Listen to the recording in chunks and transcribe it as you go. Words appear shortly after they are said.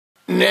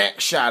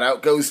Next shout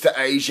out goes to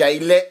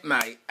Ajay Litt,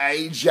 mate.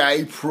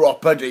 AJ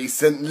proper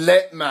decent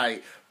lit,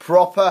 mate.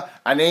 Proper,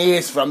 and he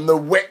is from the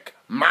Wick.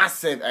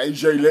 Massive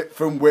Ajay Litt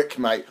from Wick,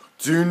 mate.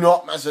 Do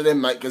not mess with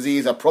him, mate, because he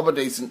is a proper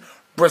decent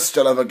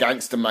Bristol of a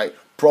gangster, mate.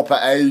 Proper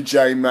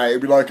AJ, mate.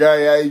 He'll be like,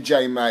 hey,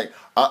 AJ, mate.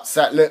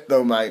 Upset Lit,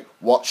 though, mate.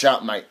 Watch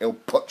out, mate. He'll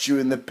put you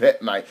in the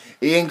pit, mate.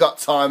 He ain't got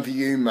time for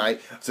you, mate.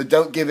 So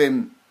don't give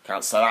him,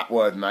 can't say that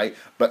word, mate,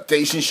 but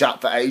decent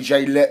shout for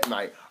AJ Litt,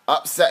 mate.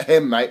 Upset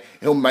him, mate.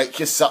 He'll make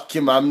you suck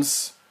your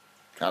mums.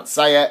 Can't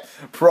say it.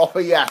 Proper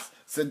yes.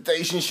 It's a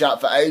decent shout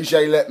for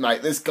AJ Litt,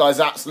 mate. This guy's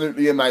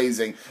absolutely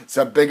amazing.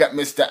 So big up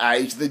Mr.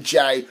 A to the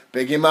J.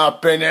 Big him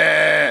up,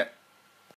 innit?